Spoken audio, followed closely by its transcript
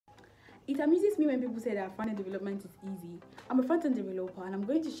It amuses me when people say that front-end development is easy. I'm a front-end developer and I'm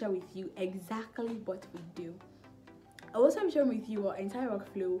going to share with you exactly what we do. I'll also be sharing with you our entire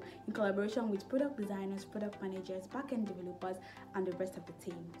workflow in collaboration with product designers, product managers, back-end developers, and the rest of the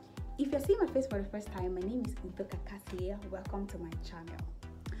team. If you're seeing my face for the first time, my name is Udoka Kasia. Welcome to my channel.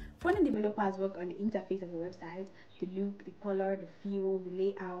 Front-end developers work on the interface of the website, the look, the color, the feel, the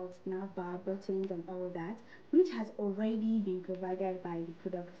layout, navbar, buttons, and all that, which has already been provided by the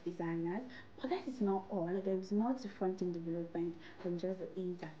product designers. But that is not all. There is more to front-end development than just the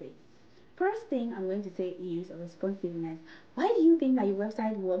interface. First thing I'm going to say is responsiveness. Why do you think that your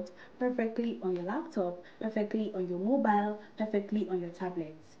website works perfectly on your laptop, perfectly on your mobile, perfectly on your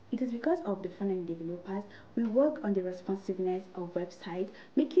tablets? It is because of the front-end developers. We work on the responsiveness of website,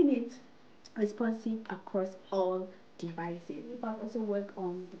 making it responsive across all devices. We also work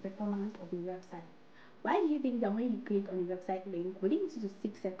on the performance of the website. Why do you think that when you click on the website link, within 2 to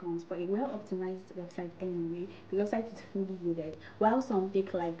 6 seconds for a well-optimized website anyway, the website is fully loaded, while some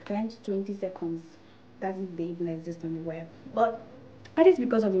take like 10 to 20 seconds? That is they even exist on the web. But that is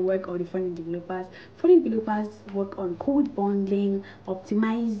because of the work of the front-end developers. Front-end developers work on code bundling,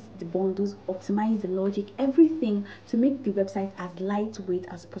 optimize the bundles, optimize the logic, everything to make the website as lightweight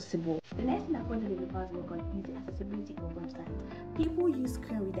as possible. The next thing that front-end developers work on is the accessibility of websites. People use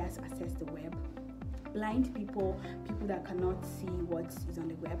screen readers to access the web. Blind people, people that cannot see what is on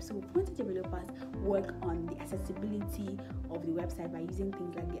the web. So front-end developers work on the accessibility of the website by using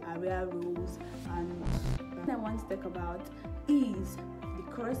things like the area rules. And what I want to talk about is the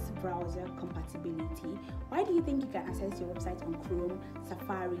cross-browser compatibility. Why do you think you can access your website on Chrome,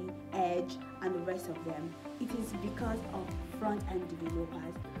 Safari, Edge, and the rest of them? It is because of front-end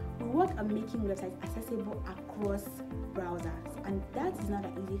developers. We work on making websites accessible across browsers, and that is not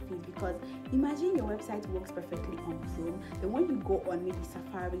an easy feat, because imagine your website works perfectly on Chrome, then when you go on maybe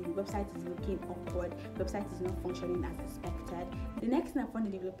Safari, the website is looking awkward, the website is not functioning as expected. The next thing that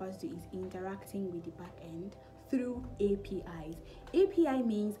front-end developers do is interacting with the back-end through APIs. API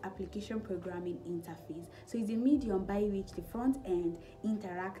means application programming interface. So it's a medium by which the front end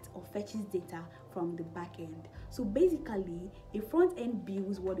interacts or fetches data from the back end. So basically, a front end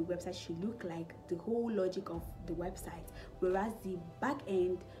builds what the website should look like, the whole logic of the website, whereas the back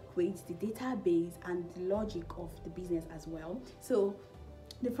end creates the database and the logic of the business as well. So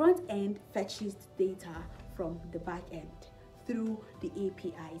the front end fetches data from the back end through the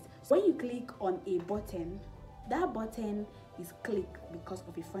APIs. So when you click on a button, that button is clicked because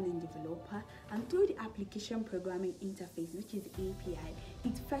of a front-end developer, and through the application programming interface, which is API,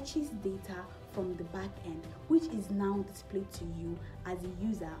 it fetches data from the back end, which is now displayed to you as a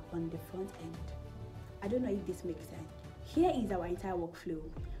user on the front end. I don't know if this makes sense. Here is our entire workflow.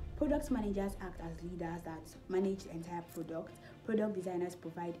 Product managers act as leaders that manage the entire product. Product designers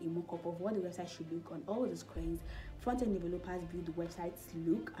provide a mock-up of what the website should look on all the screens. Front-end developers build the website's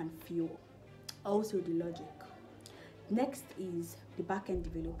look and feel, also the logic. Next is the backend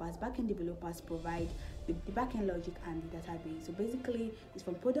developers. Backend developers provide the backend logic and the database. So basically, it's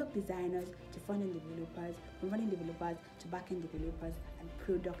from product designers to front-end developers, from front-end developers to backend developers and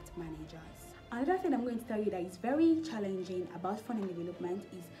product managers. Another thing I'm going to tell you that is very challenging about front-end development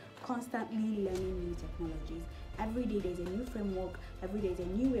is constantly learning new technologies. Every day there's a new framework, every day there's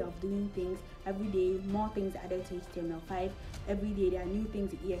a new way of doing things, every day more things added to HTML5, every day there are new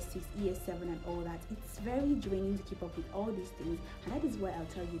things in ES6, ES7 and all that. It's very draining to keep up with all these things, and that is why I'll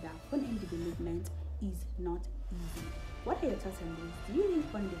tell you that front-end development is not easy. What are your thoughts on this? Do you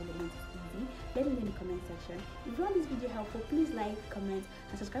think front-end development is easy? Let me know in the comment section. If you found this video helpful, please like, comment,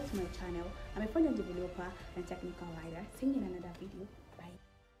 and subscribe to my channel. I'm a front-end developer and technical writer. See you in another video.